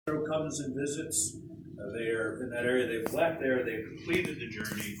Comes and visits. They are in that area. They've left there. They've completed the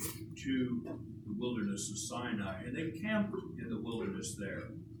journey to the wilderness of Sinai, and they've camped in the wilderness there.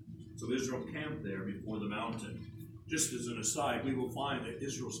 So Israel camped there before the mountain. Just as an aside, we will find that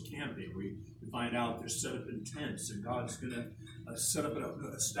Israel's camping. We find out they're set up in tents, and God's going to set up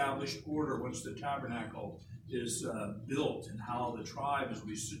an established order once the tabernacle is built, and how the tribes will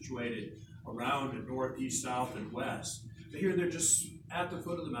be situated around the north, east, south, and west. But here they're just at the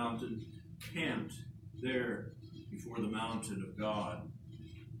foot of the mountain, camped there before the mountain of God.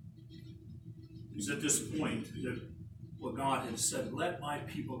 It's at this point that what God had said, let my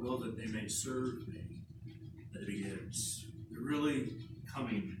people go that they may serve me, that it begins. They're really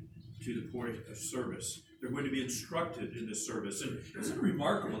coming to the point of service. They're going to be instructed in this service. And isn't it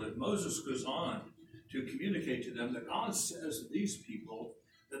remarkable that Moses goes on to communicate to them that God says to these people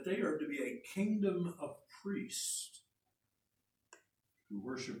that they are to be a kingdom of priests who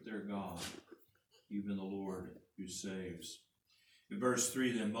worship their God, even the Lord who saves. In verse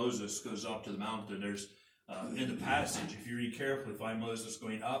 3, then Moses goes up to the mountain. There's, in the passage, if you read carefully, find Moses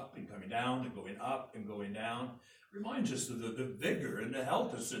going up and coming down and going up and going down. It reminds us of the vigor and the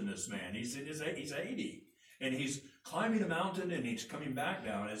health that's in this man. He's 80, and he's climbing a mountain and he's coming back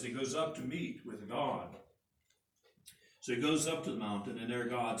down as he goes up to meet with God. So he goes up to the mountain, and there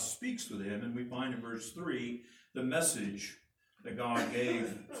God speaks with him, and we find in verse 3 the message that God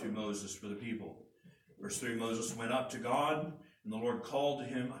gave to Moses for the people. Verse 3, Moses went up to God, and the Lord called to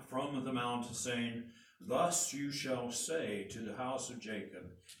him from the mountain, saying, thus you shall say to the house of Jacob,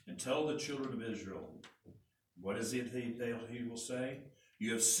 and tell the children of Israel. What is it he will say?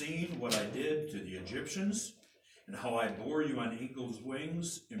 You have seen what I did to the Egyptians, and how I bore you on eagle's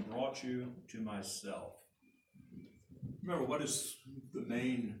wings, and brought you to myself. Remember, what is the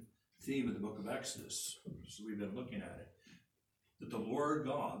main theme of the book of Exodus? So we've been looking at it. That the Lord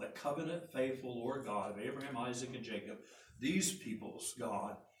God, the covenant faithful Lord God of Abraham, Isaac, and Jacob, these people's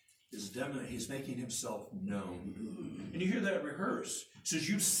God, he's making himself known. And you hear that rehearsed. It says,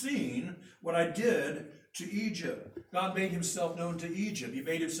 you've seen what I did to Egypt. God made himself known to Egypt. He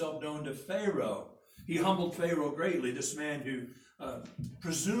made himself known to Pharaoh. He humbled Pharaoh greatly, this man who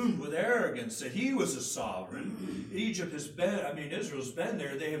presumed with arrogance that he was a sovereign. Israel's been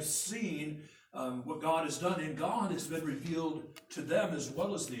there. They have seen what God has done, and God has been revealed to them as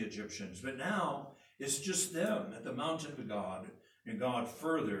well as the Egyptians. But now it's just them at the mountain of God, and God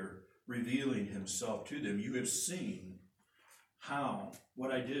further revealing himself to them. You have seen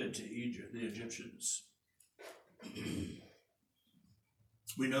what I did to Egypt, the Egyptians.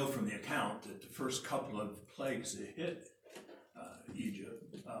 We know from the account that the first couple of plagues that hit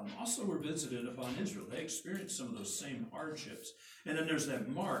Egypt also were visited upon Israel. They experienced some of those same hardships. And then there's that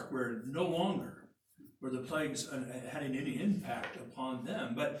mark where no longer were the plagues having any impact upon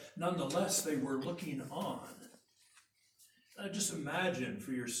them, but nonetheless they were looking on. Just imagine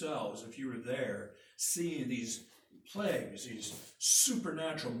for yourselves, if you were there, seeing these plagues, these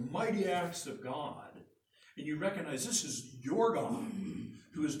supernatural, mighty acts of God, and you recognize this is your God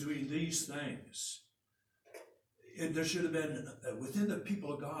who is doing these things. And there should have been, within the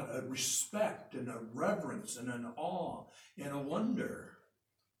people of God, a respect and a reverence and an awe and a wonder.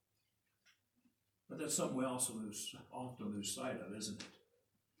 But that's something we also often lose sight of, isn't it?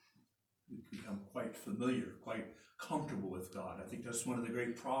 We become quite familiar, quite comfortable with God. I think that's one of the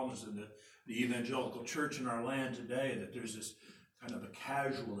great problems in the evangelical church in our land today, that there's this kind of a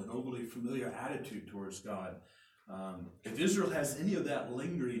casual and overly familiar attitude towards God. If Israel has any of that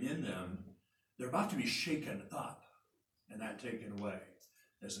lingering in them, they're about to be shaken up and that taken away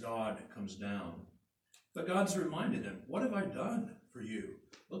as God comes down. But God's reminded them, what have I done for you?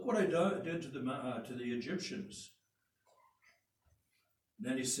 Look what I did to the Egyptians. And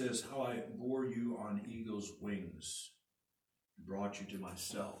then he says, how I bore you on eagle's wings, brought you to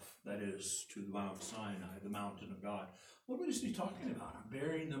myself. That is, to the Mount Sinai, the mountain of God. What is he talking about?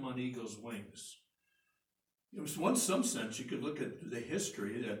 Bearing them on eagle's wings. In some sense, you could look at the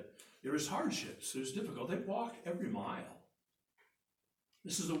history that there was hardships. It was difficult. They walked every mile.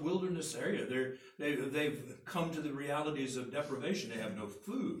 This is a wilderness area. They've come to the realities of deprivation. They have no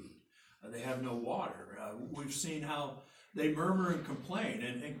food. They have no water. We've seen how they murmur and complain,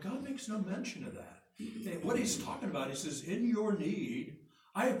 and God makes no mention of that. And what he's talking about, he says, in your need,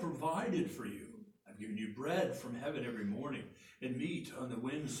 I have provided for you. I've given you bread from heaven every morning and meat on the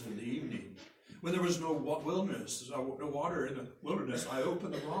winds of the evening. When there was no water in the wilderness, I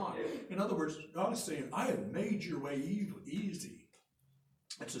opened the rock. In other words, God is saying, I have made your way easy.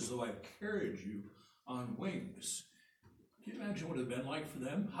 It's as though I've carried you on wings. Can you imagine what it would have been like for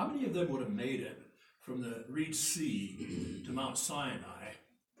them? How many of them would have made it from the Reed Sea to Mount Sinai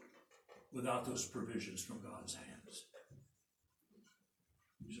without those provisions from God's hands.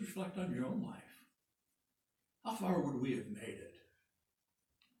 Just reflect on your own life. How far would we have made it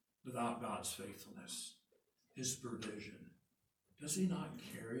without God's faithfulness, his provision? Does he not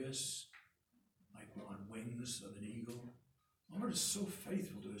carry us like on wings of an eagle? The Lord is so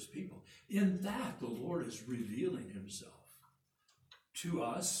faithful to his people. In that, the Lord is revealing himself to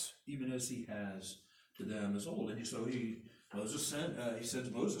us, even as he has to them as old. And so he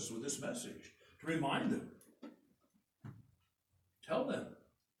sends Moses with this message to remind them. Tell them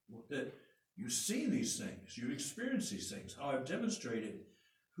that you've seen these things, you've experienced these things, how I've demonstrated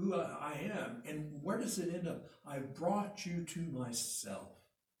who I am. And where does it end up? I brought you to myself.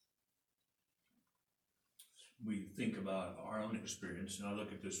 We think about our own experience, and I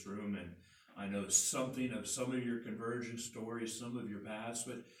look at this room and I know something of some of your conversion stories, some of your past,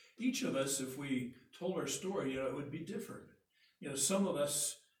 but each of us, if we told our story, it would be different. Some of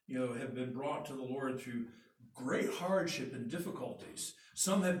us, have been brought to the Lord through great hardship and difficulties.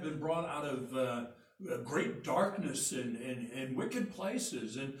 Some have been brought out of great darkness and wicked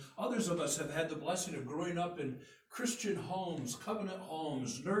places, and others of us have had the blessing of growing up in Christian homes, covenant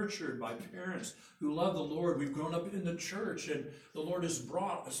homes, nurtured by parents who love the Lord. We've grown up in the church, and the Lord has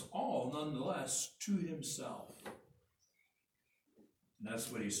brought us all, nonetheless, to himself. And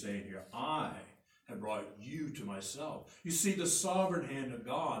that's what he's saying here. I have brought you to myself. You see the sovereign hand of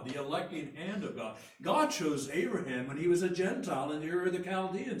God, the electing hand of God. God chose Abraham when he was a Gentile in the Ur of the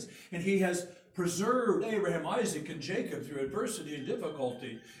Chaldeans, and he has preserved Abraham, Isaac, and Jacob through adversity and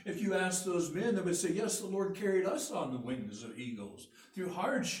difficulty. If you ask those men, they would say, yes, the Lord carried us on the wings of eagles through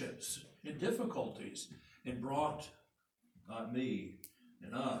hardships and difficulties and brought me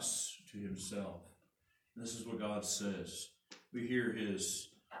and us to himself. And this is what God says. We hear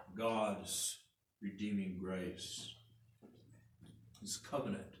God's redeeming grace, his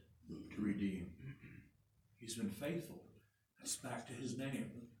covenant to redeem. He's been faithful. That's back to his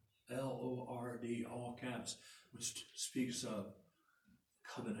name. L-O-R-D, all caps, which speaks of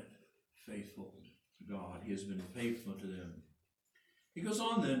covenant faithful to God. He has been faithful to them. He goes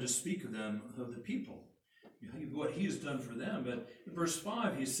on then to speak of them, of the people, what he has done for them. But in verse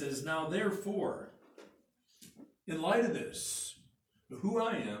 5, he says, now therefore, in light of this, who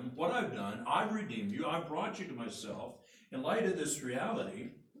I am, what I've done, I've redeemed you, I've brought you to myself. In light of this reality,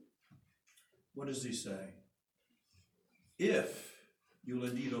 what does he say? If you will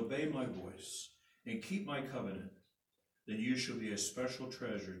indeed obey my voice and keep my covenant, then you shall be a special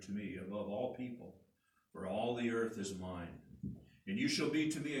treasure to me above all people, for all the earth is mine. And you shall be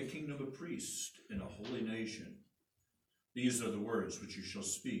to me a kingdom of priests and a holy nation. These are the words which you shall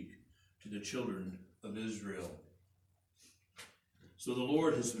speak to the children of Israel. So the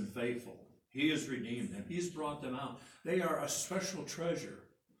Lord has been faithful. He has redeemed them. He's brought them out. They are a special treasure.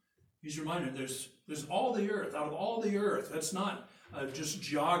 He's reminded there's all the earth, out of all the earth. That's not just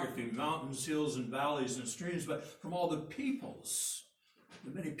geography, mountains, hills, and valleys, and streams, but from all the peoples,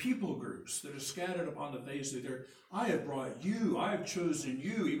 the many people groups that are scattered upon the face of the earth. I have brought you, I have chosen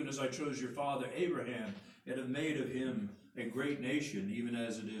you, even as I chose your father Abraham, and have made of him a great nation, even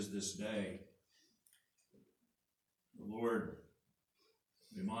as it is this day. The Lord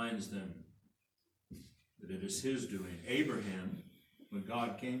reminds them that it is his doing. Abraham, when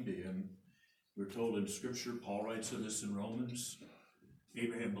God came to him, we're told in Scripture, Paul writes of this in Romans,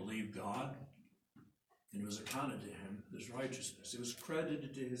 Abraham believed God, and it was accounted to him as righteousness. It was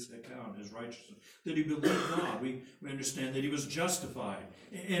credited to his account as righteousness, that he believed God. We understand that he was justified.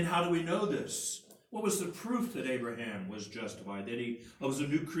 And how do we know this? What was the proof that Abraham was justified, that he was a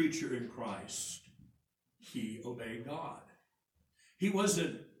new creature in Christ? He obeyed God. He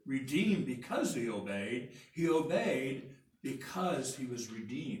wasn't redeemed because he obeyed because he was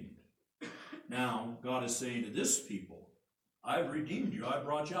redeemed. Now, God is saying to this people, I've redeemed you, I've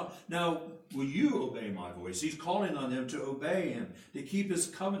brought you out. Now, will you obey my voice? He's calling on them to obey him, to keep his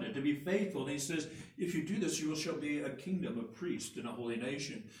covenant, to be faithful. And he says, if you do this, you shall be a kingdom of priests and a holy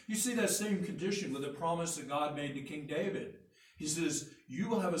nation. You see that same condition with the promise that God made to King David. He says, you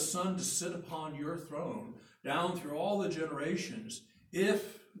will have a son to sit upon your throne down through all the generations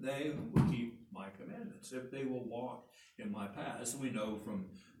if they will keep my commandments, if they will walk in my paths. And we know from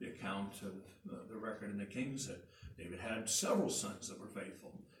the account of the record in the Kings that David had several sons that were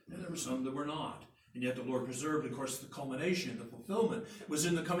faithful, and there were some that were not. And yet the Lord preserved, of course, the culmination, the fulfillment was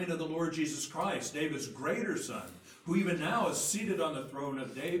in the coming of the Lord Jesus Christ, David's greater son, who even now is seated on the throne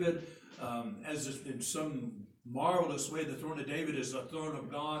of David, as if in some marvelous way. The throne of David is the throne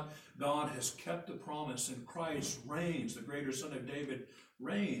of God. God has kept the promise, and Christ reigns. The greater son of David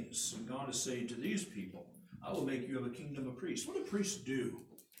reigns. And God is saying to these people, I will make you of a kingdom of priests. What do priests do?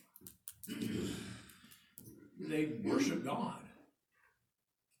 They worship God.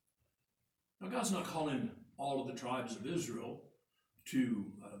 Now, God's not calling all of the tribes of Israel to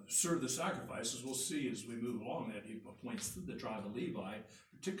serve the sacrifices. We'll see as we move along that he appoints the tribe of Levi,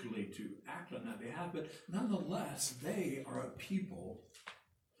 particularly to act on that behalf. But nonetheless, they are a people,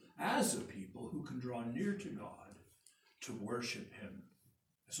 as a people, who can draw near to God to worship him.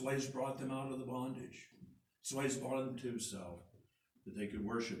 That's why he's brought them out of the bondage. That's why he's brought them to himself, that they could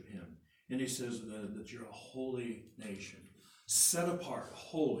worship him. And he says that you're a holy nation, set apart,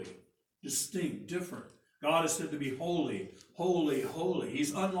 holy, distinct, different. God is said to be holy, holy, holy.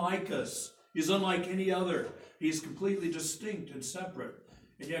 He's unlike us. He's unlike any other. He's completely distinct and separate.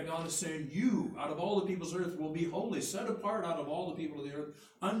 And yet God is saying, you, out of all the peoples of earth, will be holy, set apart out of all the people of the earth,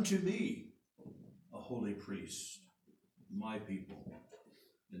 unto me, a holy priest, my people.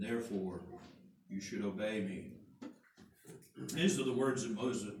 And therefore, you should obey me. These are the words of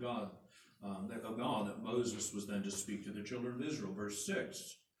Moses, God, that Moses was then to speak to the children of Israel. Verse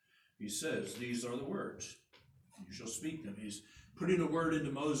 6. He says, these are the words. You shall speak them. He's putting a word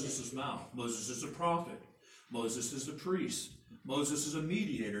into Moses' mouth. Moses is a prophet. Moses is a priest. Moses is a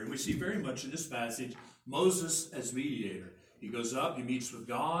mediator. And we see very much in this passage, Moses as mediator. He goes up, he meets with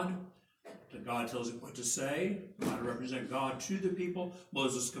God. God tells him what to say, how to represent God to the people.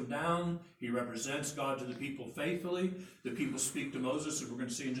 Moses comes down. He represents God to the people faithfully. The people speak to Moses, as we're going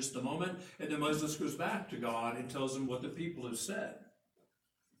to see in just a moment. And then Moses goes back to God and tells them what the people have said.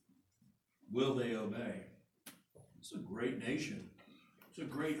 Will they obey? It's a great nation. It's a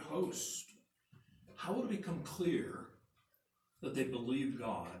great host. How will it become clear that they believe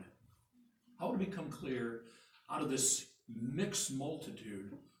God? How will it become clear out of this mixed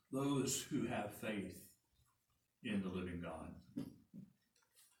multitude, those who have faith in the living God?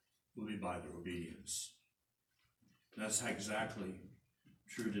 Will be by their obedience. That's exactly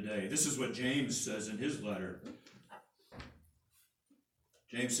true today. This is what James says in his letter.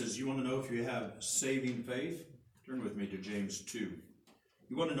 James says, you want to know if you have saving faith? Turn with me to James 2.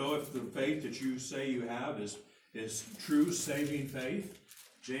 You want to know if the faith that you say you have is true saving faith?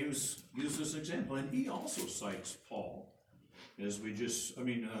 James gives this example, and he also cites Paul,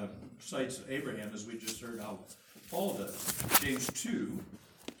 cites Abraham, as we just heard how Paul does. James 2,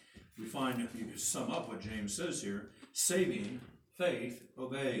 we find, if you sum up what James says here, saving faith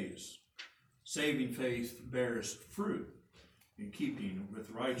obeys. Saving faith bears fruit in keeping with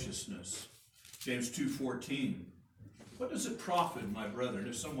righteousness. James 2:14. What does it profit, my brethren,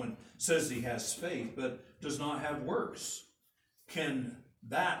 if someone says he has faith but does not have works? Can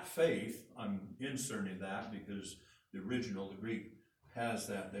that faith, I'm inserting that because the original, the Greek, has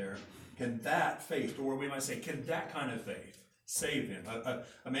that there. Can that faith, or we might say, can that kind of faith save him?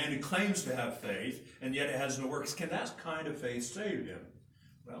 A man who claims to have faith and yet it has no works, can that kind of faith save him?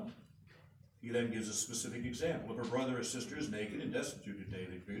 Well, he then gives a specific example. If a brother or sister is naked and destitute of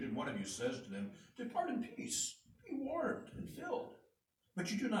daily food, and one of you says to them, depart in peace, be warmed and filled,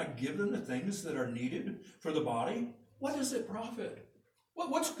 but you do not give them the things that are needed for the body, what does it profit?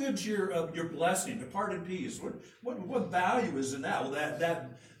 What's good to your blessing? Depart in peace. What value is in that? Will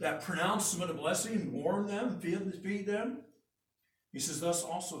that pronouncement of blessing warm them, feed them? He says, thus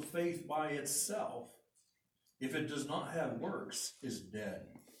also faith by itself, if it does not have works, is dead.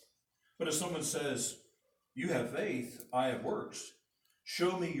 But if someone says, you have faith, I have works,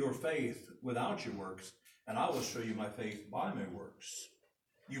 show me your faith without your works, and I will show you my faith by my works.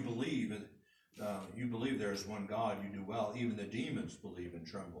 You believe there is one God, you do well. Even the demons believe and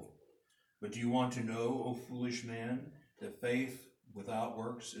tremble. But do you want to know, O foolish man, that faith without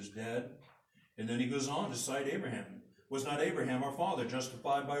works is dead? And then he goes on to cite Abraham. Was not Abraham our father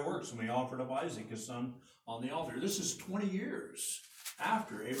justified by works when he offered up Isaac his son on the altar? This is 20 years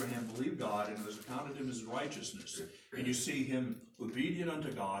after Abraham believed God and it was accounted him as righteousness. And you see him obedient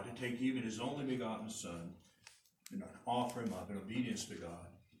unto God to take even his only begotten son and offer him up in obedience to God.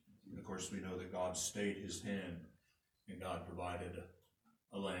 And of course we know that God stayed his hand and God provided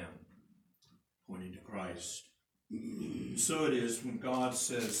a lamb pointing to Christ. So it is when God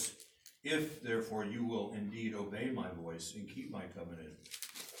says, if therefore you will indeed obey my voice and keep my covenant,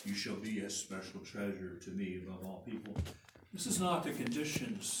 you shall be a special treasure to me above all people. This is not the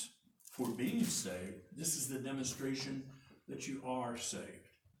conditions for being saved. This is the demonstration that you are saved.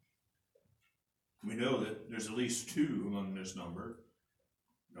 We know that there's at least two among this number.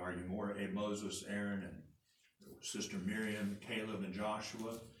 I'd argue more, Moses, Aaron, and sister Miriam, Caleb, and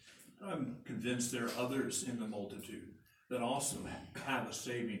Joshua. I'm convinced there are others in the multitude that also have a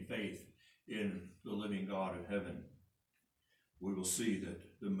saving faith in the living God of heaven. We will see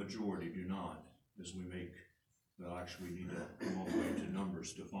that the majority do not as we make Well, actually, we need to come all the way to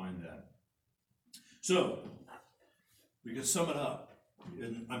Numbers to find that. So, we can sum it up,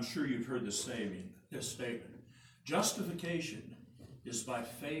 and I'm sure you've heard this statement. Justification is by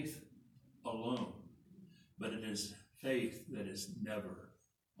faith alone, but it is faith that is never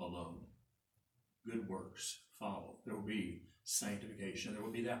alone. Good works follow. There will be sanctification. There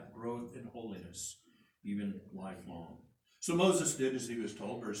will be that growth in holiness, even lifelong. So Moses did as he was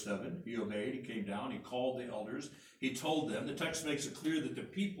told, verse 7. He obeyed, he came down, he called the elders, he told them. The text makes it clear that the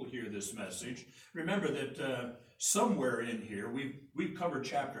people hear this message. Remember that somewhere in here, we've covered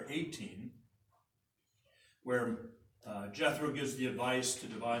chapter 18, where Jethro gives the advice to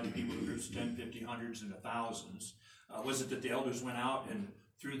divide the people into groups, 10, 50, hundreds, and thousands. Was it that the elders went out and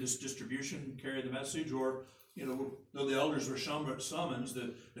through this distribution carried the message? Or, though the elders were summoned,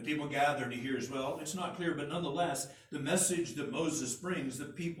 the people gathered to hear as well? It's not clear, but nonetheless, the message that Moses brings, the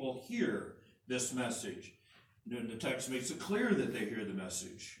people hear this message. And the text makes it clear that they hear the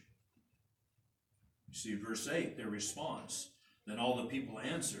message. You see, verse 8, their response. Then all the people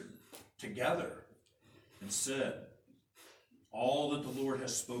answered together and said, all that the Lord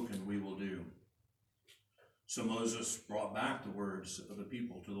has spoken we will do. So Moses brought back the words of the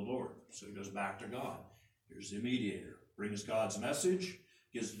people to the Lord. So he goes back to God. Here's the mediator. Brings God's message,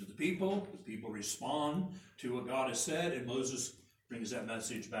 gives it to the people. The people respond to what God has said, and Moses brings that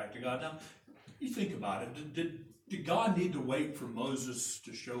message back to God. Now, you think about it. Did God need to wait for Moses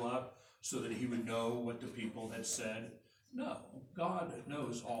to show up so that he would know what the people had said? No. God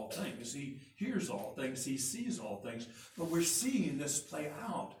knows all things. He hears all things. He sees all things. But we're seeing this play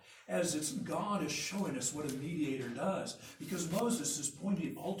out as God is showing us what a mediator does. Because Moses is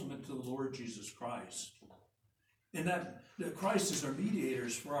pointing ultimately to the Lord Jesus Christ. And that Christ is our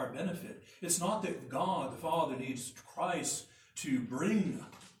mediators for our benefit. It's not that God, the Father, needs Christ to bring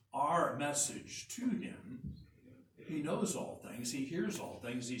our message to him. He knows all things. He hears all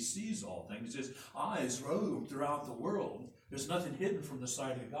things. He sees all things. His eyes rove throughout the world. There's nothing hidden from the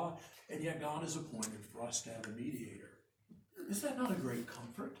sight of God. And yet God has appointed for us to have a mediator. Is that not a great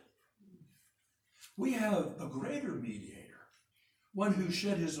comfort? We have a greater mediator. One who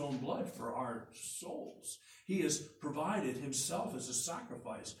shed his own blood for our souls. He has provided himself as a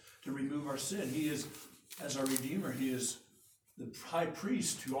sacrifice to remove our sin. He is, as our Redeemer, he is the high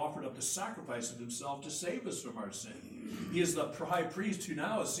priest who offered up the sacrifice of himself to save us from our sin. He is the high priest who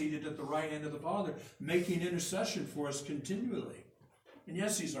now is seated at the right hand of the Father, making intercession for us continually. And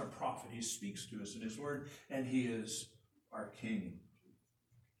yes, he's our prophet. He speaks to us in his word, and he is our king.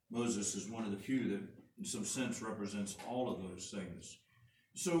 Moses is one of the few that, in some sense, represents all of those things.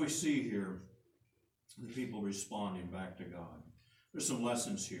 So we see here the people responding back to God. There's some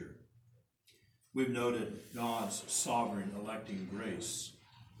lessons here. We've noted God's sovereign electing grace.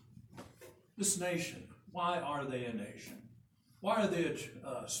 This nation, why are they a nation? Why are they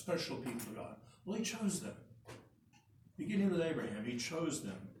a special people of God? Well, he chose them. Beginning with Abraham, he chose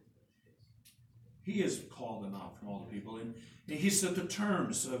them. He has called them out from all the people, and he set the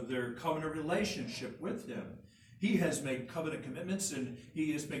terms of their covenant relationship with him. He has made covenant commitments, and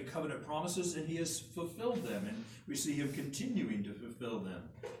he has made covenant promises, and he has fulfilled them, and we see him continuing to fulfill them.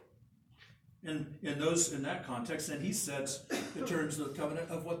 And in that context, then he sets the terms of the covenant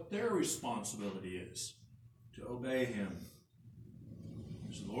of what their responsibility is, to obey him.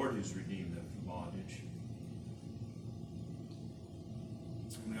 It's the Lord who's redeemed them from bondage.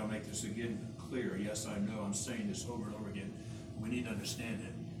 And I'll make this again clear. Yes, I know I'm saying this over and over again. We need to understand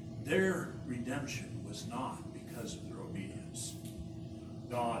it. Their redemption was not because of their obedience.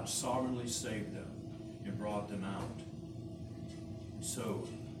 God sovereignly saved them and brought them out. So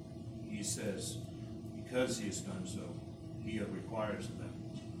he says, because he has done so, he requires of them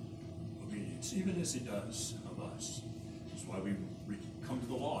obedience, even as he does of us. That's why we come to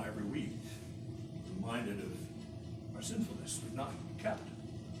the law every week, reminded of our sinfulness. We've not kept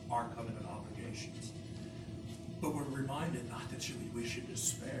our covenant obligations. But we're reminded not that we should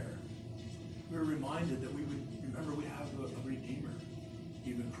despair. We're reminded that we would remember we have a Redeemer,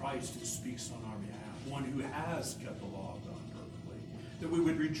 even Christ, who speaks on our behalf, one who has kept the law of God perfectly, that we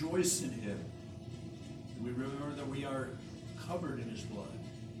would rejoice in him, that we remember that we are covered in his blood,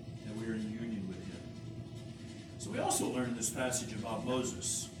 that we are in union with him. So we also learned this passage about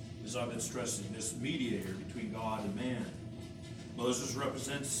Moses, as I've been stressing, this mediator between God and man. Moses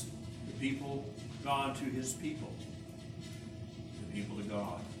represents the people, God to his people, the people to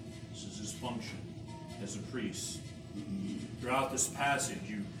God. This is his function as a priest. Throughout this passage,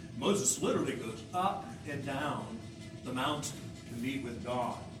 Moses literally goes up and down the mountain to meet with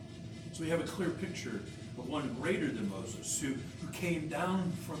God. So we have a clear picture of one greater than Moses who came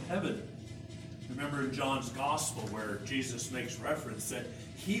down from heaven, Remember in John's Gospel where Jesus makes reference that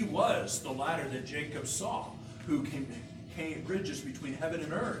he was the ladder that Jacob saw, who came bridges between heaven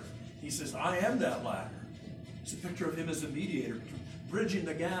and earth. He says, I am that ladder. It's a picture of him as a mediator, bridging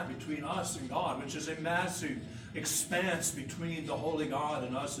the gap between us and God, which is a massive expanse between the holy God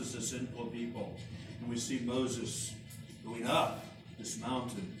and us as a sinful people. And we see Moses going up this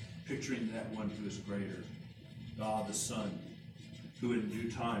mountain, picturing that one who is greater, God the Son, who in due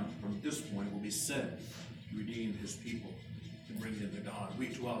time from this point will be sent to redeem his people and bring them to God. We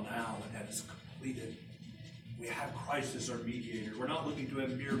dwell now and that is completed. We have Christ as our mediator. We're not looking to a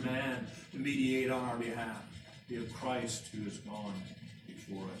mere man to mediate on our behalf. We have Christ who has gone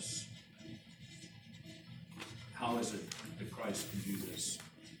before us. How is it that Christ can do this?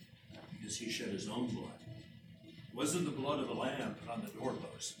 Because he shed his own blood. It wasn't the blood of the lamb put on the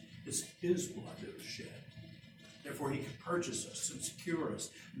doorpost. It's his blood that was shed. Therefore, he can purchase us and secure us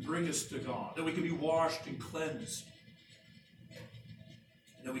and bring us to God, that we can be washed and cleansed,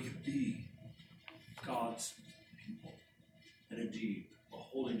 and that we can be God's people, and indeed a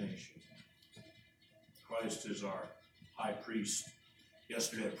holy nation. Christ is our high priest.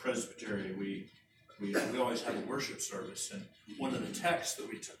 Yesterday at Presbytery, we always have a worship service, and one of the texts that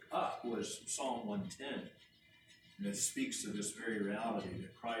we took up was Psalm 110, and it speaks to this very reality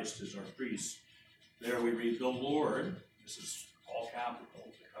that Christ is our priest. There we read, the Lord, this is all capital,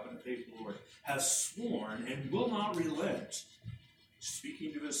 the covenant-faithful Lord, has sworn and will not relent,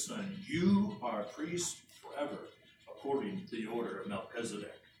 speaking to his Son, you are a priest forever, according to the order of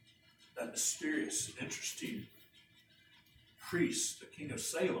Melchizedek. That mysterious and interesting priest, the king of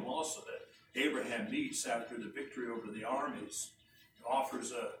Salem also, that Abraham meets after the victory over the armies, and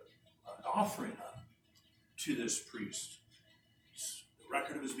offers an offering up to this priest.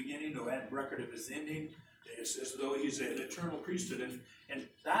 Record of his beginning, no record of his ending. It's as though he's an eternal priesthood, and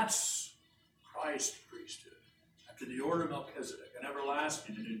that's Christ's priesthood. After the order of Melchizedek, an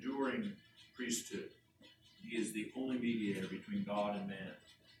everlasting and enduring priesthood. He is the only mediator between God and man.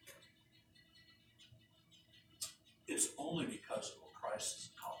 It's only because of what Christ has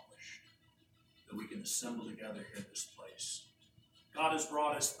accomplished that we can assemble together here in this place. God has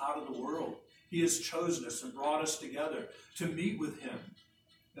brought us out of the world. He has chosen us and brought us together to meet with him.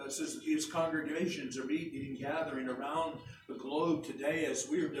 It says his congregations are meeting and gathering around the globe today as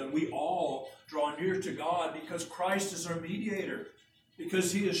we are done. We all draw near to God because Christ is our mediator,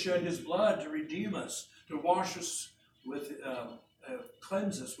 because he has shed his blood to redeem us, to wash us with,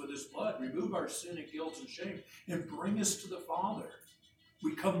 cleanse us with his blood, remove our sin and guilt and shame, and bring us to the Father.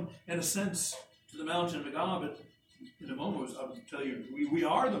 We come, in a sense, to the mountain of God, but in a moment I'll tell you, we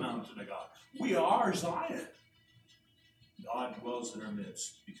are the mountain of God. We are Zion. God dwells in our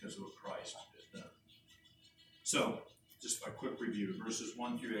midst because of what Christ has done. So, just a quick review. Verses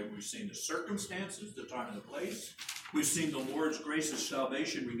 1 through 8, we've seen the circumstances, the time and the place. We've seen the Lord's gracious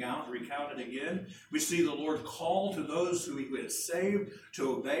salvation recounted again. We see the Lord call to those who he has saved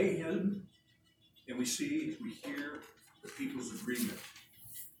to obey him. And we hear the people's agreement.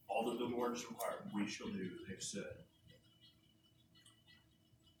 All that the Lord has required, we shall do, they've said.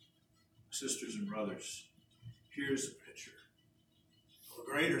 Sisters and brothers, here's a picture of a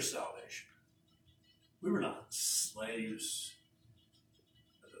greater salvation. We were not slaves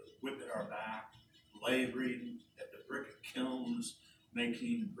with a whip at our back, laboring at the brick kilns,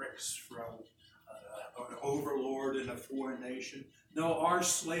 making bricks for an overlord in a foreign nation. No, our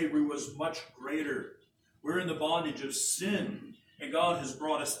slavery was much greater. We're in the bondage of sin, and God has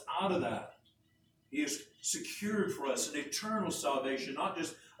brought us out of that. He has secured for us an eternal salvation, not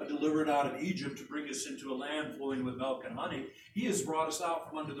just delivered out of Egypt to bring us into a land flowing with milk and honey. He has brought us out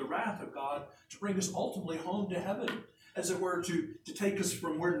from under the wrath of God to bring us ultimately home to heaven, as it were, to take us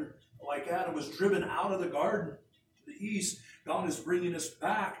from where, like Adam was driven out of the garden to the east. God is bringing us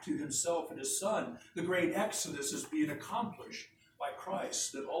back to himself and his Son. The great exodus is being accomplished by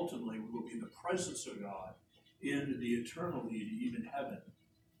Christ, that ultimately we will be in the presence of God in the eternity, even heaven,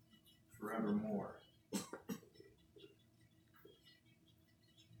 forevermore.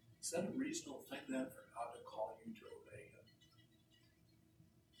 Is that a reasonable thing then for God to call you to obey him?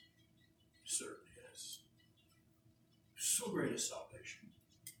 It certainly is. So great a salvation,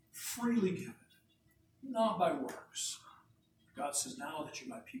 freely given, not by works. God says, now that you're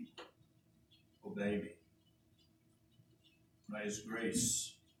my people, obey me. By his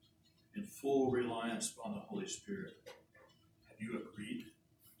grace, in full reliance upon the Holy Spirit, have you agreed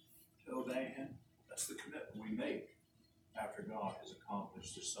to obey him? That's the commitment we make after God has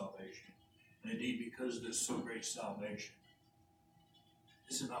accomplished this salvation. And indeed, because of this so great salvation,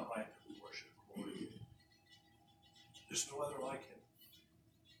 is it not right that we worship the Lord? There's no other like him.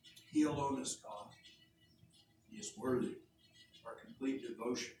 He alone is God. He is worthy of our complete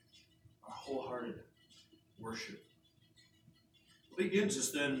devotion, our wholehearted worship. It brings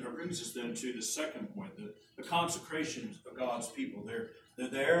us then to the second point, the consecration of God's people. They're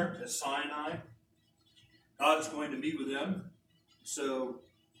there at Sinai. God is going to meet with them. So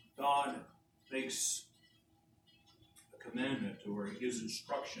God makes a commandment where he gives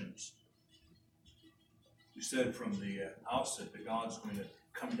instructions. We said from the outset that God's going to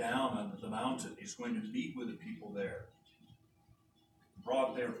come down on the mountain. He's going to meet with the people there.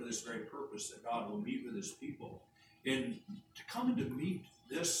 Brought there for this very purpose, that God will meet with his people. And to come and to meet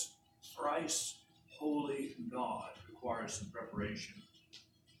this thrice holy God requires some preparation.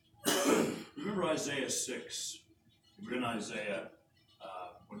 Remember Isaiah 6. We were in Isaiah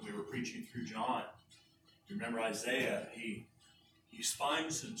when we were preaching through John. Remember Isaiah, he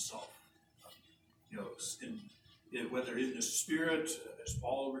finds himself, whether in the spirit, as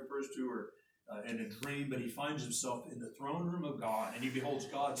Paul refers to, or in a dream, but he finds himself in the throne room of God, and he beholds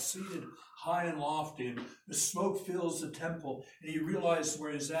God seated high and lofty, and the smoke fills the temple, and he realizes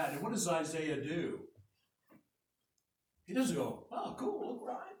where he's at. And what does Isaiah do? He doesn't go, oh, cool, look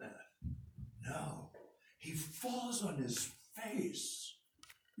where I'm at. No. He falls on his face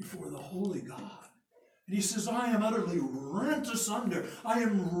before the holy God. And he says, I am utterly rent asunder. I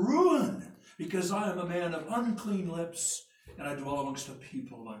am ruined because I am a man of unclean lips, and I dwell amongst a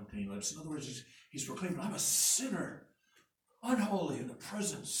people of unclean lips. In other words, he's proclaiming, I'm a sinner, unholy in the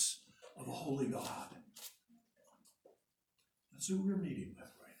presence of a holy God. That's who we're meeting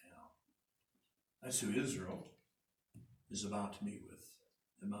with right now. That's who Israel is about to meet with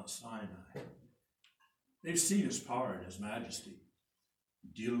at Mount Sinai. They've seen his power and his majesty,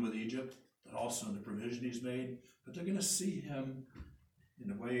 dealing with Egypt, but also in the provision he's made. But they're going to see him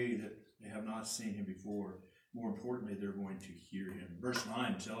in a way that they have not seen him before. More importantly, they're going to hear him. Verse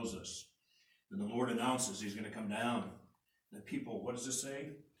 9 tells us that the Lord announces he's going to come down. The people, what does it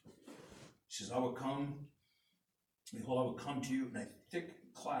say? He says, I will come, behold, I will come to you in a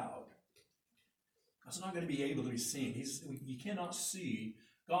thick cloud. That's not going to be able to be seen. You cannot see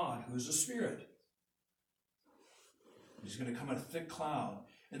God, who is a spirit. He's going to come in a thick cloud.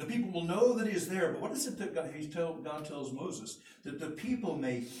 And the people will know that he is there. But what is it that God tells Moses? That the people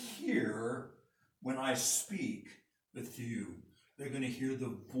may hear when I speak with you. They're going to hear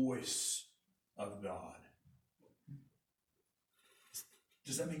the voice of God.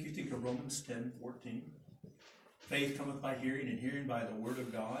 Does that make you think of Romans 10:14? Faith cometh by hearing, and hearing by the word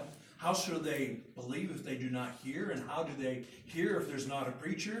of God. How shall they believe if they do not hear? And how do they hear if there's not a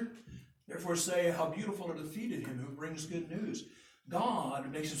preacher? Therefore say, how beautiful are the feet of him who brings good news.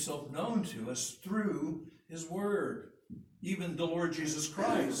 God makes himself known to us through his word. Even the Lord Jesus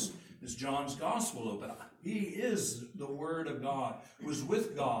Christ is John's gospel open. He is the word of God, who was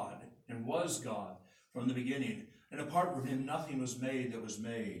with God and was God from the beginning. And apart from him, nothing was made that was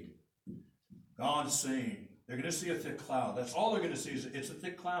made. God is saying, they're going to see a thick cloud. That's all they're going to see. It's a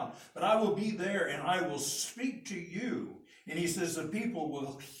thick cloud. But I will be there and I will speak to you. And he says the people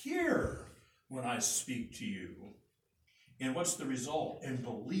will hear when I speak to you. And what's the result? And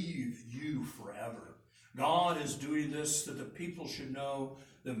believe you forever. God is doing this that the people should know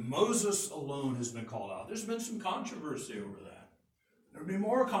that Moses alone has been called out. There's been some controversy over that. There'll be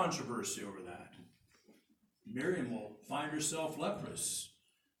more controversy over that. Miriam will find herself leprous.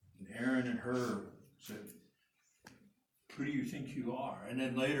 And Aaron and Hur said, who do you think you are? And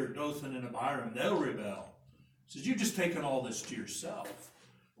then later, Dothan and Abiram, they'll rebel. He says, you've just taken all this to yourself.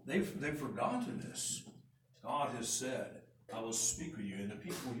 They've forgotten this. God has said, I will speak with you, and the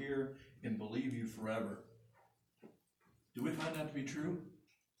people hear and believe you forever. Do we find that to be true?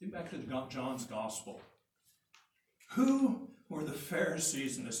 Think back to John's gospel. Who were the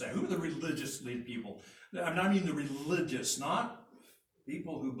Pharisees in this day? Who were the religious people? I mean the religious, not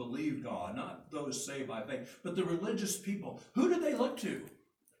people who believe God, not those saved by faith, but the religious people. Who did they look to?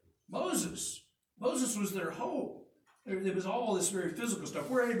 Moses. Moses was their hope. There was all this very physical stuff.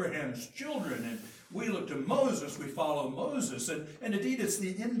 We're Abraham's children, and we look to Moses, we follow Moses. And indeed, it's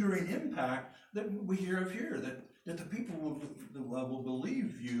the enduring impact that we hear of here, that the people will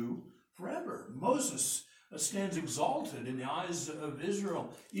believe you forever. Moses stands exalted in the eyes of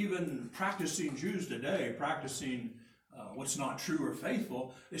Israel. Even practicing Jews today, practicing what's not true or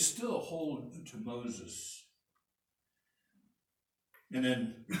faithful, they still hold to Moses. And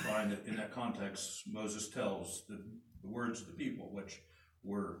then we find that in that context, Moses tells the words of the people, which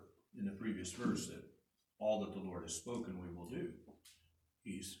were in the previous verse, that all that the Lord has spoken we will do.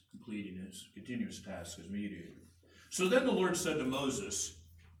 He's completing his continuous task as mediator. So then the Lord said to Moses,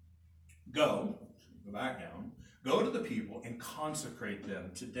 go back down, Go to the people and consecrate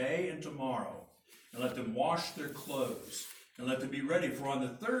them today and tomorrow, and let them wash their clothes, and let them be ready, for on the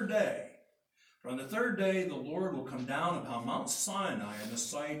third day, the Lord will come down upon Mount Sinai in the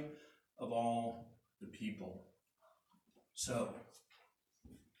sight of all the people. So,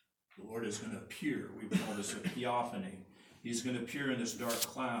 the Lord is going to appear. We call this a theophany. He's going to appear in this dark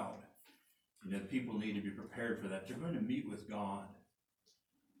cloud. And that people need to be prepared for that. They're going to meet with God.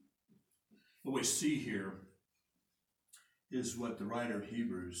 What we see here is what the writer of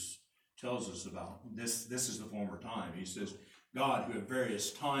Hebrews tells us about. This is the former time. He says, God, who at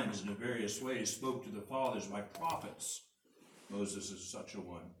various times and in various ways spoke to the fathers by prophets, Moses is such a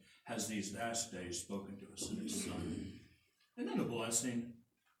one, has these last days spoken to us in his Son. Isn't that a blessing?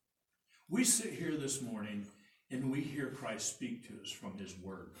 We sit here this morning and we hear Christ speak to us from his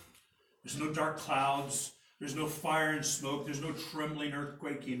word. There's no dark clouds. There's no fire and smoke. There's no trembling,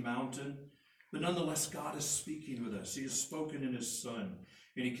 earthquaking mountain. But nonetheless, God is speaking with us. He has spoken in his Son,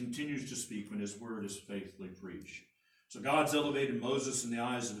 and he continues to speak when his word is faithfully preached. So God's elevated Moses in the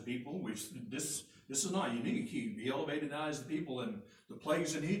eyes of the people. This is not unique. He elevated the eyes of the people in the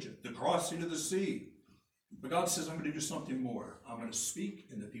plagues in Egypt, the crossing of the sea. But God says, I'm going to do something more. I'm going to speak,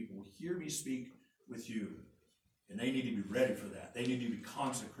 and the people will hear me speak with you. And they need to be ready for that. They need to be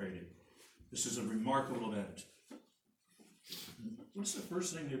consecrated. This is a remarkable event. What's the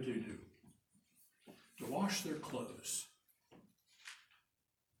first thing they're to do? To wash their clothes.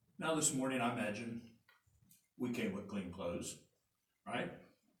 Now this morning, I imagine, we came with clean clothes, right?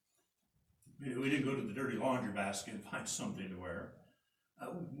 We didn't go to the dirty laundry basket and find something to wear.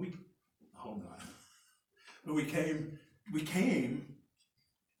 Hold on. But we came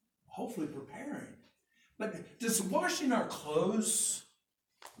hopefully preparing. But does washing our clothes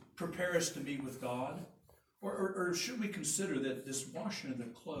prepare us to meet with God? Or should we consider that this washing of the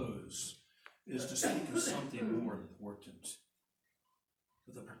clothes is to speak of something more important?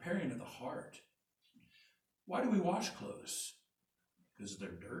 The preparing of the heart. Why do we wash clothes? Because they're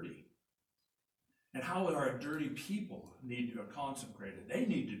dirty. And how are dirty people need to be consecrated? They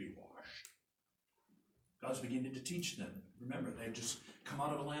need to be washed. God's beginning to teach them. Remember, they've just come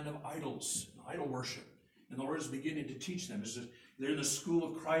out of a land of idols, idol worship. And the Lord is beginning to teach them. They're in the school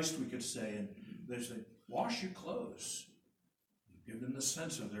of Christ, we could say, and they say, wash your clothes. Give them the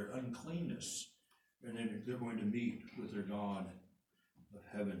sense of their uncleanness. And then they're going to meet with their God of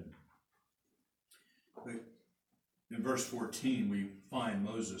heaven. But in verse 14, we find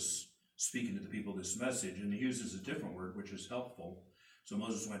Moses speaking to the people this message, and he uses a different word, which is helpful. So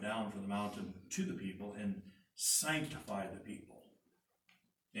Moses went down from the mountain to the people and sanctified the people.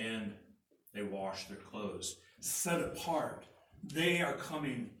 And they washed their clothes, set apart. They are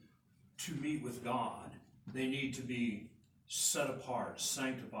coming to meet with God. They need to be set apart,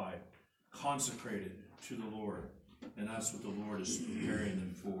 sanctified, consecrated to the Lord. And that's what the Lord is preparing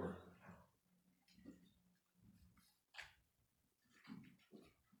them for.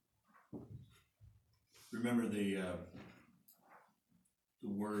 Remember the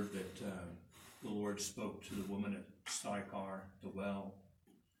word that the Lord spoke to the woman at Sychar, the well.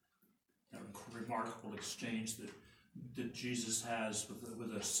 That remarkable exchange that Jesus has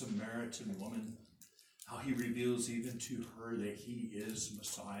with a Samaritan woman. How he reveals even to her that he is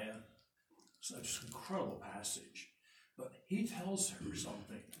Messiah. Such an incredible passage. But he tells her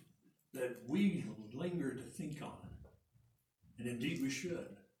something that we linger to think on. And indeed we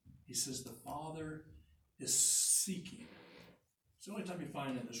should. He says the Father is seeking. It's the only time you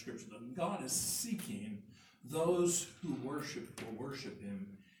find in the scripture that God is seeking those who will worship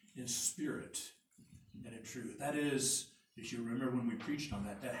him in spirit and in truth. That is, if you remember when we preached on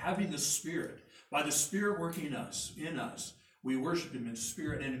that having the Spirit, by the Spirit working in us, we worship him in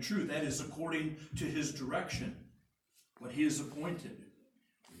spirit and in truth. That is according to his direction, what he has appointed.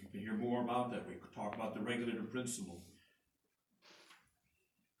 You can hear more about that. We could talk about the regulative principle.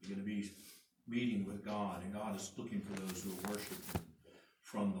 You're going to be meeting with God, and God is looking for those who will worship him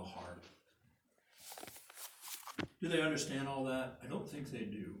from the heart. Do they understand all that? I don't think they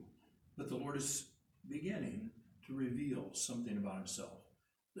do. But the Lord is beginning to reveal something about himself.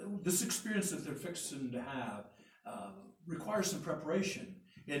 This experience that they're fixing to have requires some preparation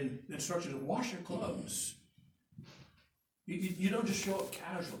and instruction to wash your clothes. You don't just show up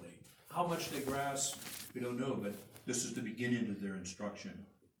casually. How much they grasp, we don't know, but this is the beginning of their instruction.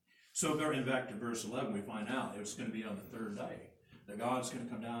 So going back to verse 11, we find out it's going to be on the third day that God's going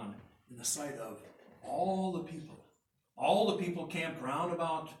to come down in the sight of all the people. All the people camped round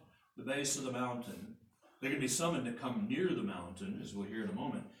about the base of the mountain. They're going to be summoned to come near the mountain, as we'll hear in a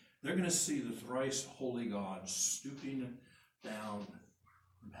moment. They're going to see the thrice holy God stooping down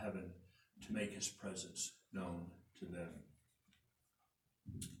from heaven to make his presence known to them.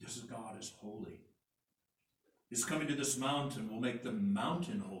 This is God is holy. He's coming to this mountain, will make the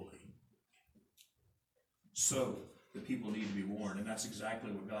mountain holy. So the people need to be warned, and that's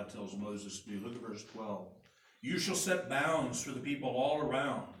exactly what God tells Moses to do. Look at verse 12. You shall set bounds for the people all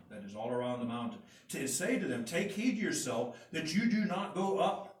around, that is, all around the mountain, to say to them, take heed to yourself that you do not go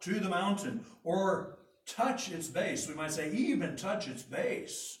up to the mountain or touch its base. We might say even touch its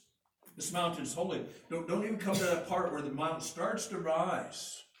base. This mountain's holy. Don't even come to that part where the mountain starts to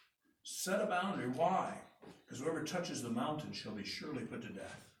rise. Set a boundary. Why? Because whoever touches the mountain shall be surely put to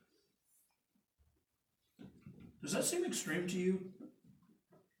death. Does that seem extreme to you?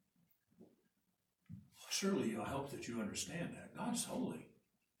 Surely I hope that you understand that. God's holy.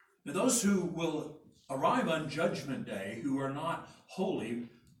 Now, those who will arrive on Judgment Day who are not holy,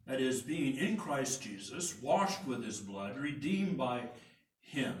 that is, being in Christ Jesus, washed with his blood, redeemed by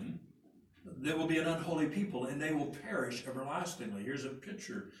him, they will be an unholy people and they will perish everlastingly. Here's a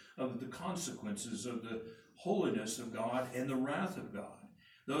picture of the consequences of the holiness of God and the wrath of God.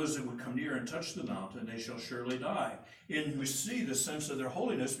 Those that would come near and touch the mountain, they shall surely die. And we see the sense of their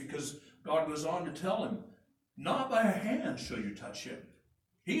holiness because God goes on to tell him, not by a hand shall you touch him.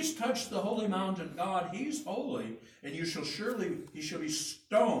 He's touched the holy mountain, God, he's holy, and he shall be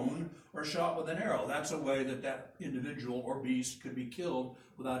stoned or shot with an arrow. That's a way that that individual or beast could be killed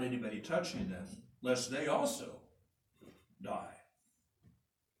without anybody touching them, lest they also die.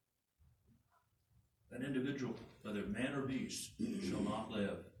 That individual, whether man or beast, shall not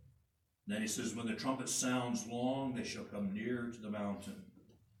live. And then he says, when the trumpet sounds long, they shall come near to the mountain.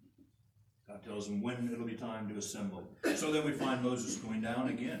 God tells them when it'll be time to assemble. So then we find Moses going down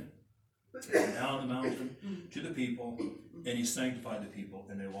again, down the mountain to the people, and he sanctified the people,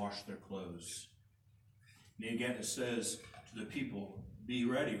 and they washed their clothes. And again it says to the people, be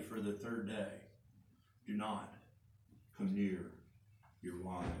ready for the third day. Do not come near your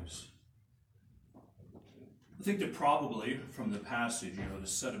wives. I think that probably from the passage, to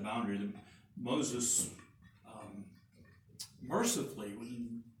set a boundary, that Moses mercifully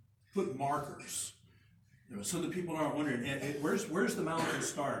put markers, so that people aren't wondering, where's the mountain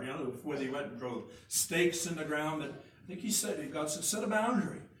start? Before they went and drove stakes in the ground, but I think God said, set a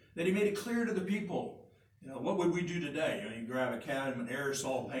boundary. That he made it clear to the people. What would we do today? You grab a can and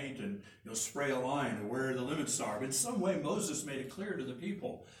aerosol paint and spray a line of where the limits are. But in some way, Moses made it clear to the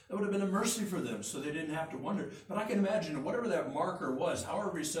people. That would have been a mercy for them, so they didn't have to wonder. But I can imagine whatever that marker was,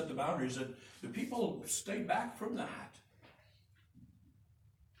 however he set the boundaries, that the people stayed back from that.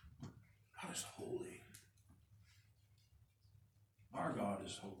 God is holy. Our God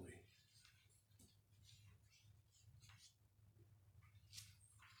is holy.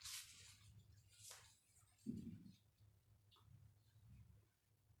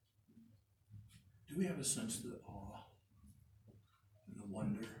 Do we have a sense of the awe and the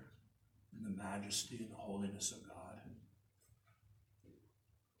wonder and the majesty and the holiness of God?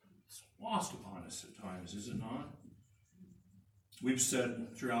 It's lost upon us at times, is it not? We've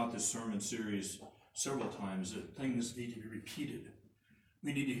said throughout this sermon series several times that things need to be repeated.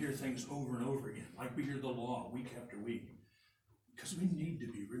 We need to hear things over and over again, like we hear the law week after week, because we need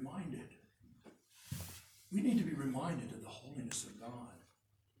to be reminded. We need to be reminded of the holiness of God.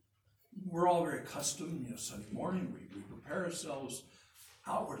 We're all very accustomed, Sunday morning, we prepare ourselves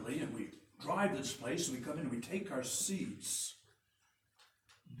outwardly and we drive this place and we come in and we take our seats.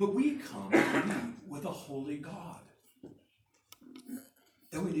 But we come to meet with a holy God.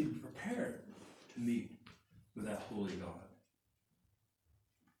 And we need to be prepared to meet with that holy God.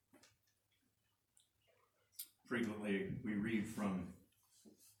 Frequently we read from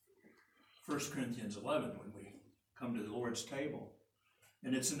 1 Corinthians 11 when we come to the Lord's table.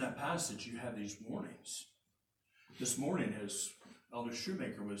 And it's in that passage you have these warnings. This morning, as Elder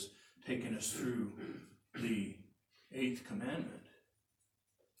Shoemaker was taking us through the 8th commandment,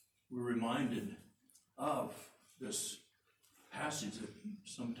 we're reminded of this passage that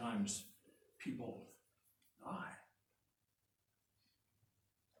sometimes people die.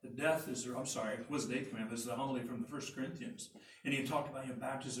 The death is, it was the 8th commandment, it was the homily from the 1 Corinthians. And he talked about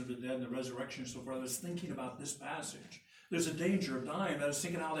baptism of the dead and the resurrection and so forth. I was thinking about this passage. There's a danger of dying. I was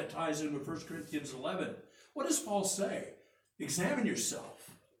thinking how that ties in with 1 Corinthians 11. What does Paul say? Examine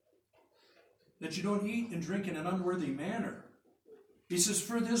yourself, that you don't eat and drink in an unworthy manner. He says,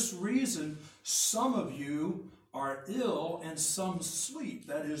 for this reason, some of you are ill and some sleep.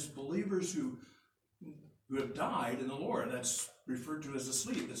 That is, believers who have died in the Lord. That's referred to as a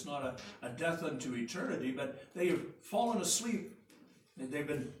sleep. It's not a death unto eternity, but they have fallen asleep and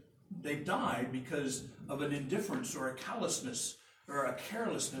they've died because of an indifference or a callousness or a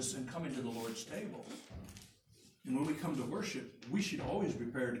carelessness in coming to the Lord's table. And when we come to worship, we should always be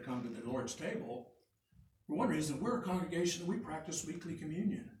prepared to come to the Lord's table. For one reason, we're a congregation that we practice weekly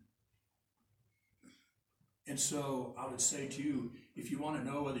communion. And so I would say to you, if you want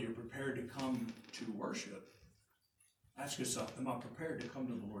to know whether you're prepared to come to worship, ask yourself, am I prepared to come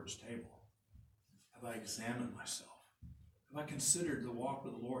to the Lord's table? Have I examined myself? Have I considered the walk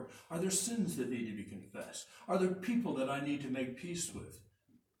with the Lord? Are there sins that need to be confessed? Are there people that I need to make peace with?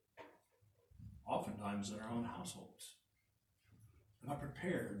 Oftentimes in our own households. Am I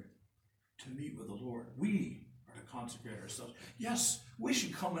prepared to meet with the Lord? We are to consecrate ourselves. Yes, we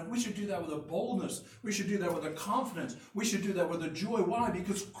should come and we should do that with a boldness. We should do that with a confidence. We should do that with a joy. Why?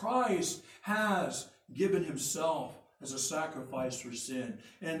 Because Christ has given himself as a sacrifice for sin.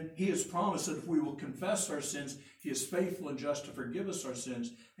 And he has promised that if we will confess our sins, he is faithful and just to forgive us our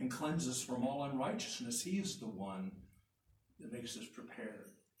sins and cleanse us from all unrighteousness. He is the one that makes us prepared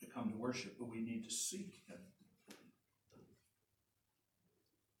to come to worship, but we need to seek him.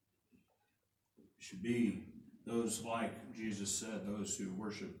 We should be those, like Jesus said, those who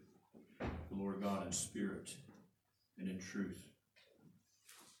worship the Lord God in spirit and in truth.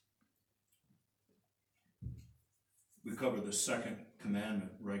 We cover the second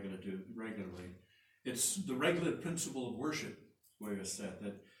commandment regularly. It's the regulative principle of worship, where it's said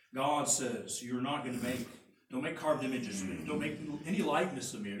that God says, you're not going to don't make carved images of me. Don't make any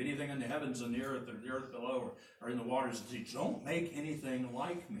likeness of me, of anything in the heavens and the earth below, or in the waters of the sea. Don't make anything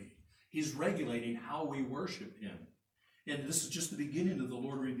like me. He's regulating how we worship him. And this is just the beginning of the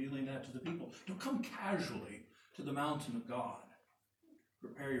Lord revealing that to the people. Don't come casually to the mountain of God.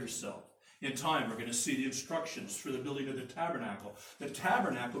 Prepare yourself. In time, we're going to see the instructions for the building of the tabernacle. The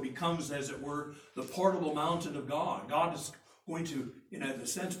tabernacle becomes, as it were, the portable mountain of God. God is going to, in a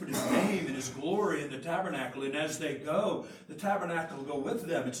sense, put his name and his glory in the tabernacle. And as they go, the tabernacle will go with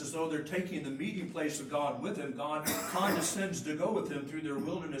them. It's as though they're taking the meeting place of God with them. God condescends to go with them through their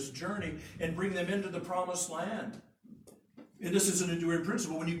wilderness journey and bring them into the promised land. And this is an enduring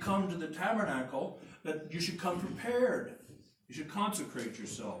principle. When you come to the tabernacle, that you should come prepared. You should consecrate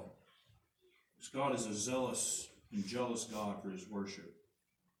yourself. Because God is a zealous and jealous God for his worship.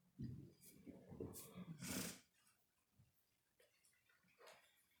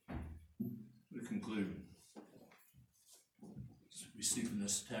 We conclude. We see from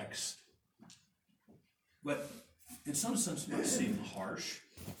this text. But in some sense, it might seem harsh.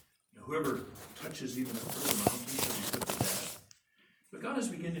 Whoever touches even a foot of the mountain shall be put to death. But God is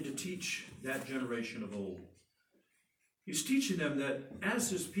beginning to teach that generation of old. He's teaching them that as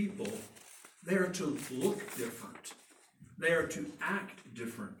his people, they are to look different. They are to act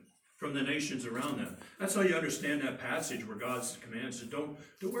different from the nations around them. That's how you understand that passage where God commands to don't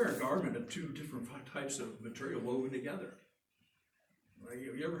wear a garment of two different types of material woven together.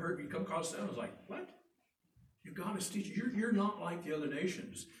 You ever heard, you come across that and was like, what? God is teaching. You're not like the other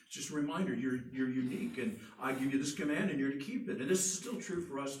nations. It's just a reminder, you're unique, and I give you this command and you're to keep it. And this is still true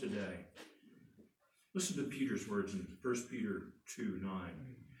for us today. Listen to Peter's words in 1 Peter 2:9.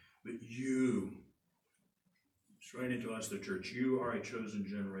 But you, it's right into us, the church, you are a chosen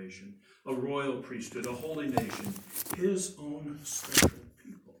generation, a royal priesthood, a holy nation, his own special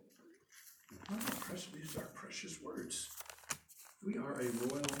people. Oh, these are precious words. We are a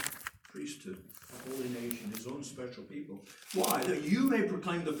royal priesthood, a holy nation, his own special people. Why? That you may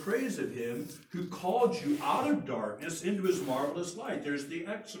proclaim the praise of him who called you out of darkness into his marvelous light. There's the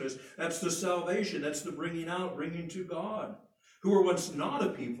Exodus. That's the salvation. That's the bringing out, bringing to God. Who were once not a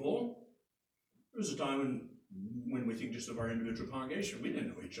people. There was a time when we think just of our individual congregation, we didn't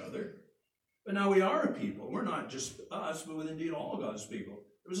know each other. But now we are a people. We're not just us, but with indeed all God's people.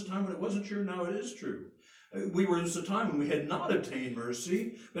 There was a time when it wasn't true, now it is true. There was a time when we had not obtained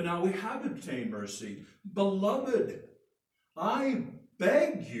mercy, but now we have obtained mercy. Beloved, I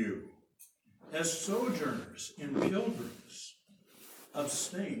beg you, as sojourners and pilgrims,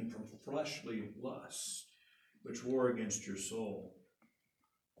 abstain from fleshly lusts, which war against your soul.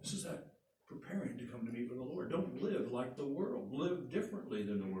 This is that preparing to come to meet with the Lord. Don't live like the world. Live differently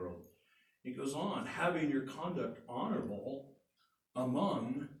than the world. He goes on, having your conduct honorable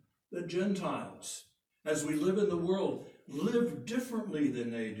among the Gentiles. As we live in the world, live differently than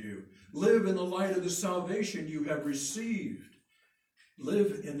they do. Live in the light of the salvation you have received.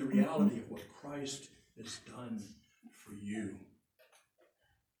 Live in the reality of what Christ has done for you.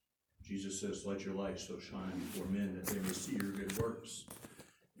 Jesus says, let your light so shine before men that they may see your good works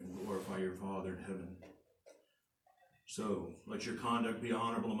and glorify your Father in heaven. So, let your conduct be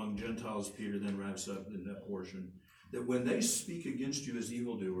honorable among Gentiles, Peter then wraps up in that portion, that when they speak against you as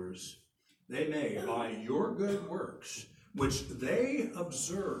evildoers, they may, by your good works, which they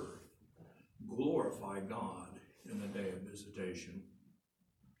observe, glorify God in the day of visitation.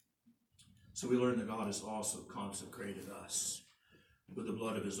 So we learn that God has also consecrated us with the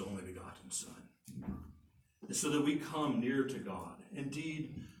blood of his only begotten Son, and so that we come near to God.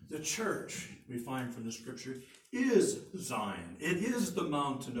 Indeed, the church, we find from the scripture, is Zion. It is the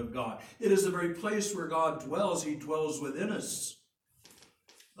mountain of God. It is the very place where God dwells. He dwells within us.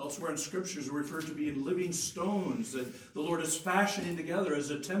 Elsewhere in scriptures are referred to being living stones that the Lord is fashioning together as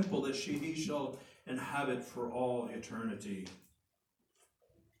a temple that he shall inhabit for all eternity.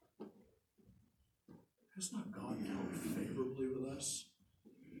 Has not God dealt favorably with us?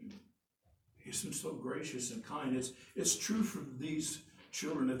 He's been so gracious and kind. It's true for these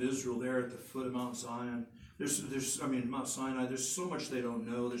children of Israel there at the foot of Mount Zion. Mount Sinai, there's so much they don't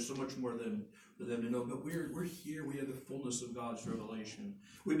know. There's so much more for them to know. But we're here. We have the fullness of God's revelation.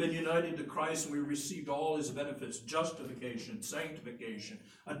 We've been united to Christ, and we've received all his benefits: justification, sanctification,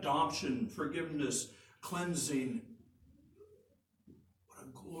 adoption, forgiveness, cleansing. What a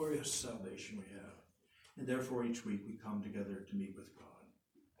glorious salvation we have. And therefore, each week we come together to meet with God.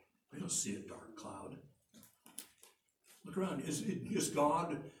 We don't see a dark cloud. Look around. Is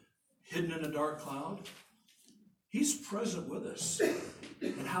God hidden in a dark cloud? He's present with us.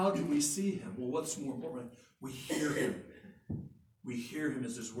 And how do we see him? Well, what's more important? We hear him. We hear him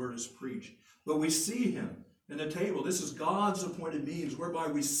as his word is preached. But we see him in the table. This is God's appointed means whereby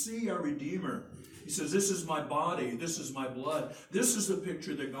we see our Redeemer. He says, this is my body. This is my blood. This is the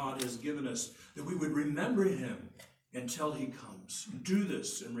picture that God has given us, that we would remember him until he comes. Do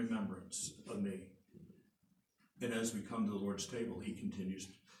this in remembrance of me. And as we come to the Lord's table, he continues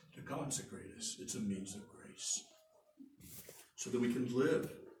to consecrate us. It's a means of grace, so that we can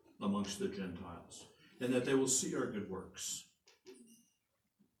live amongst the Gentiles, and that they will see our good works.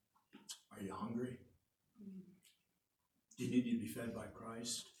 Are you hungry? Do you need to be fed by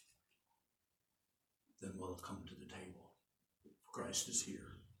Christ? Then we'll come to the table. Christ is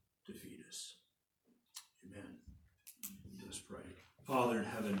here to feed us. Amen. Let us pray. Father in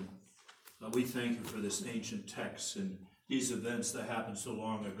heaven, we thank you for this ancient text and these events that happened so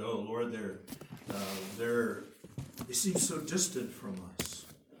long ago. Lord, they seem so distant from us.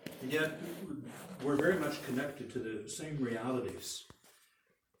 And yet, we're very much connected to the same realities.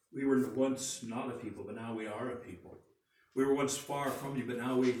 We were once not a people, but now we are a people. We were once far from you, but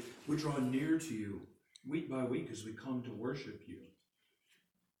now we draw near to you week by week as we come to worship you.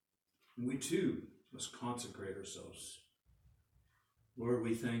 And we too must consecrate ourselves. Lord,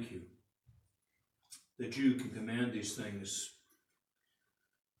 we thank you that you can command these things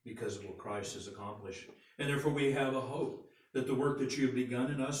because of what Christ has accomplished. And therefore we have a hope that the work that you have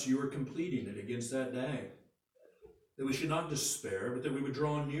begun in us, you are completing it against that day. That we should not despair, but that we would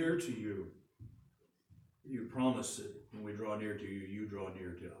draw near to you. You promise that when we draw near to you, you draw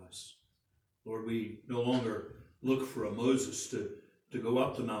near to us. Lord, we no longer look for a Moses to go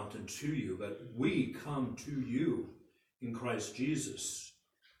up the mountain to you, but we come to you in Christ Jesus,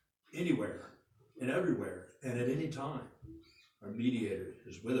 anywhere and everywhere and at any time. Our mediator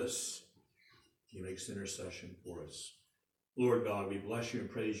is with us. He makes intercession for us. Lord God, we bless you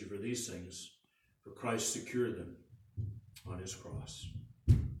and praise you for these things, for Christ secured them on his cross.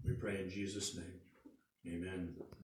 We pray in Jesus' name. Amen.